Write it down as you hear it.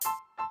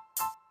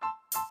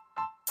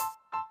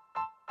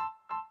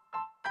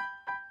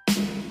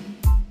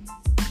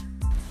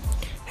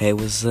Hey,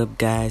 what's up,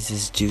 guys?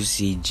 It's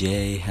Juicy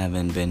J.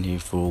 Haven't been here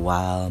for a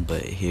while,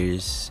 but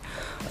here's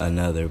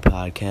another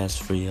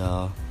podcast for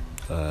y'all.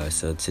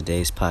 So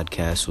today's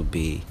podcast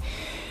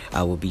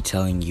I will be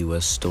telling you a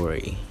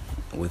story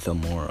with a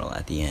moral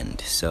at the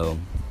end. So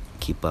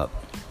keep up.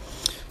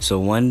 So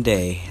one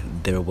day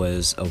there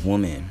was a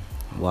woman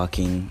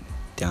walking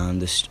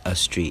down a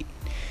street,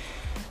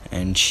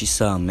 and she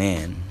saw a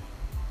man.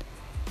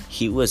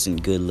 He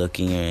wasn't good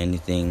looking or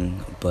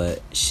anything,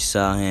 but she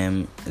saw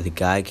him. The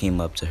guy came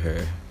up to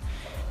her,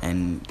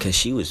 and because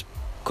she was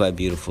quite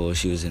beautiful,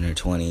 she was in her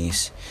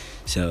 20s.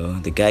 So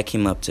the guy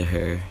came up to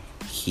her.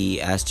 He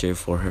asked her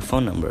for her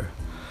phone number.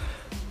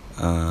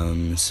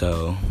 And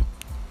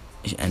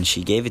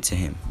she gave it to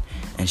him,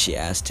 and she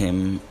asked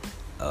him,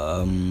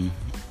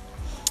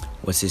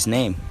 what's his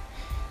name?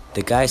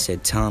 The guy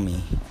said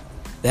Tommy.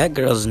 That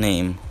girl's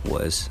name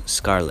was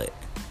Scarlett.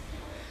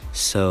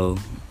 So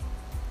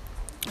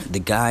the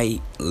guy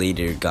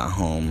later got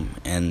home,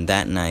 and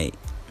that night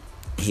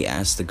he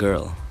asked the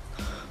girl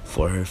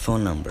for her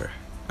phone number.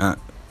 Not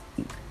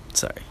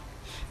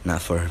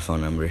for her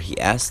phone number. He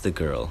asked the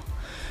girl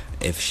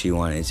if she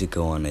wanted to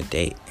go on a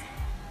date.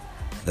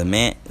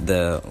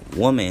 The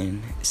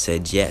woman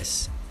said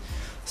yes.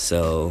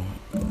 So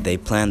they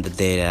planned the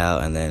date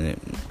out,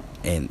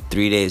 and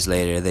 3 days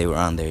later they were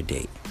on their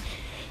date.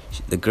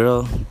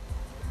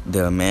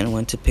 The man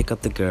went to pick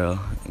up the girl,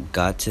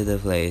 got to the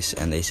place,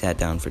 and they sat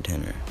down for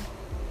dinner.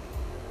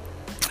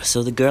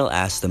 So the girl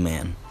asked the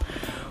man,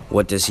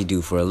 what does he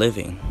do for a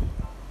living?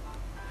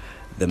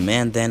 The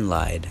man then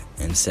lied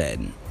and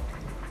said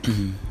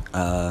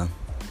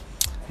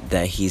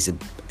that he's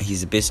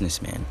a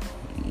businessman,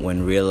 when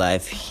in real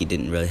life he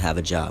didn't really have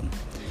a job.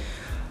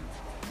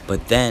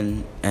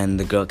 And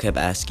the girl kept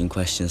asking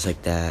questions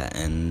like that,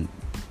 and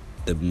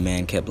the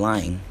man kept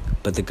lying.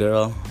 But the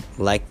girl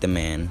liked the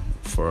man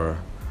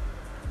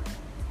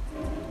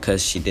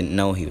because she didn't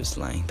know he was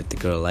lying, but the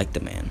girl liked the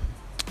man.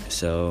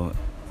 So,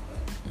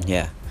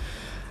 yeah.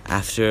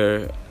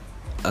 After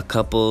a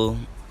couple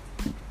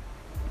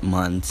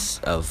months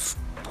of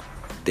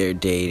their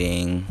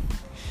dating,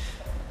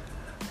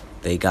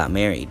 they got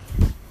married.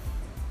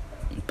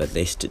 But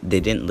they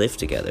didn't live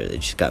together. They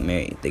just got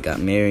married. They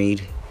got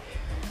married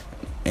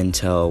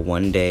until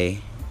one day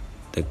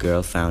the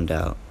girl found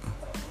out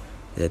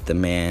that the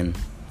man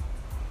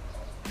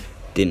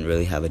didn't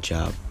really have a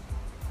job,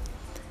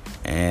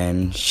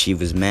 and she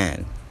was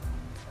mad.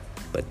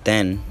 But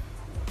then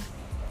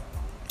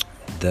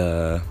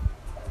the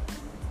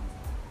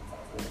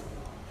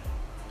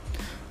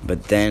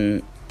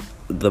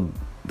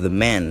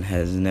man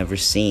has never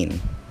seen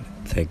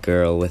the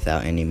girl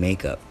without any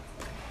makeup,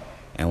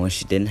 and when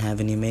she didn't have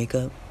any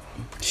makeup,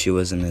 she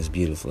wasn't as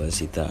beautiful as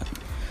he thought.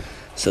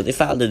 So they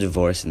filed a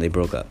divorce and they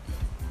broke up.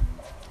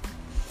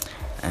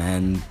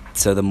 And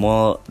so the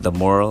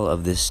moral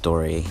of this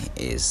story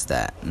is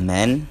that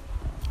men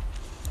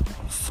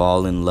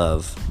fall in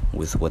love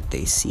with what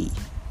they see.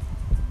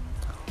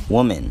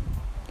 Women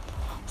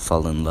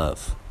fall in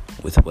love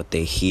with what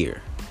they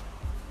hear.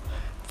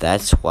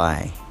 That's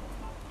why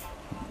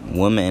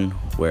women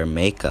wear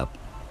makeup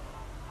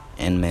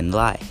and men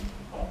lie.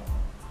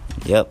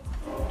 Yep,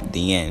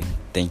 the end.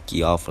 Thank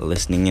you all for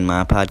listening in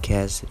my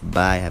podcast.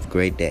 Bye. Have a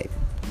great day.